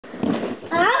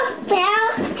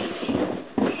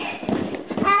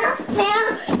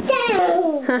down.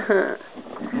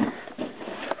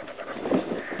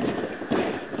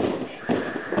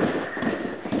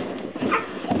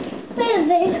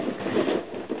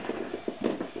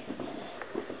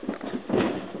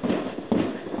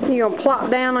 You gonna plop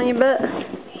down on your butt?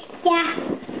 Yeah.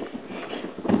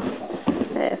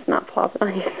 It's not plopping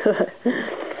on your butt.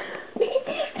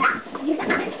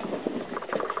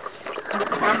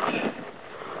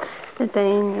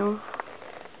 Nathaniel.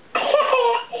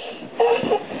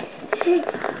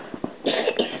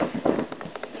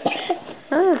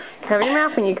 Cover your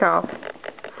mouth when you cough.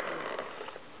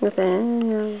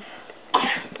 Nathaniel.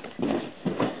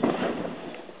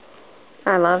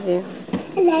 I love you.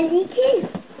 I love you too.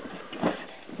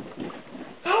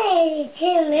 I love you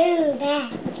too. Move back.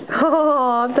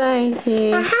 Oh, thank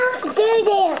you. I have to do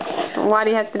this. Why do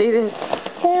you have to do this?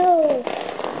 So,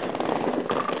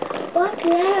 what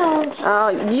now? Oh,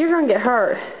 you're going to get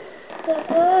hurt.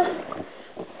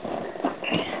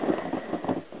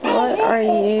 What are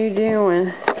you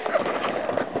doing?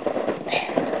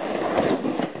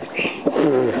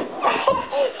 Oh.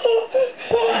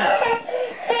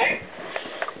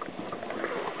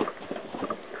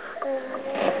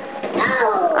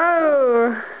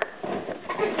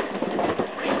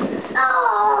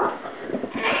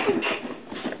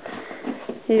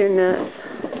 You're nuts.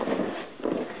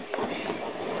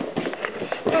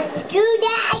 Do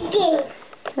that again.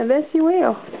 I bet you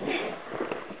will.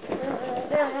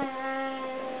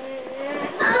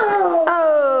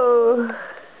 Oh.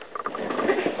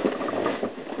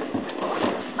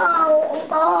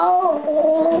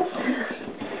 Oh.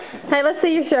 Hey, let's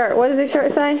see your shirt. What does your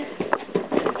shirt say?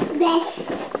 Best.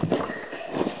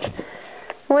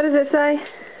 What does it say?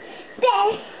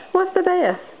 Best. What's the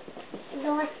best?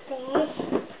 North Best.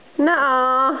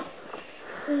 Nuh-uh.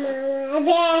 Mama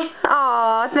Best.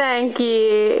 Aw, thank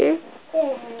you.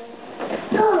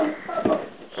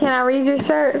 Can I read your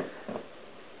shirt?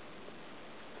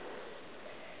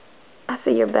 I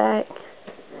see your back.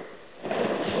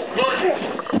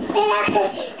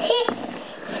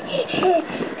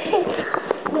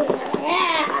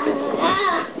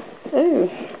 Ooh.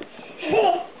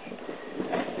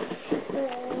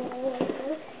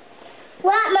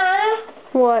 What, Mama?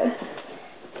 What?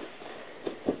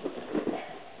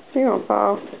 You're gonna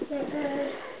fall.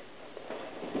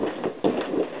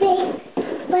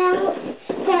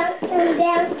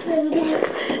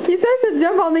 You're supposed to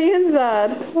jump on the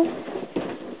inside.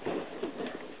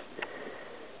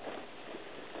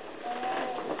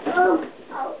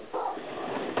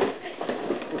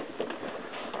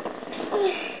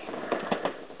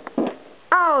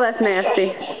 Oh, that's nasty.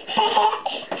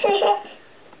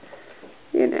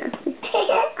 You're nasty.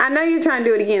 I know you're trying to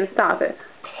do it again. Stop it.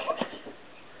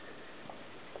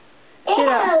 Get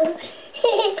up.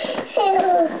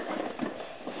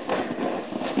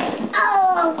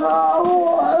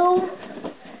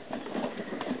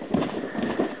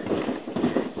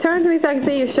 Turn to me so I can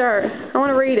see your shirt. I want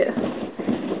to read it.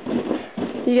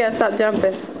 You gotta stop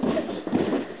jumping.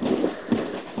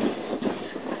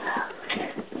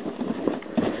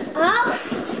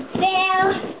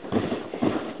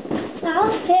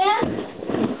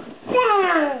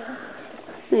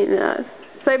 You know.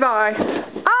 Say bye.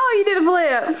 Oh, you did a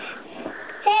flip.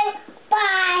 Say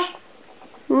bye.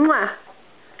 Mwah.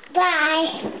 Bye.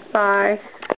 Bye.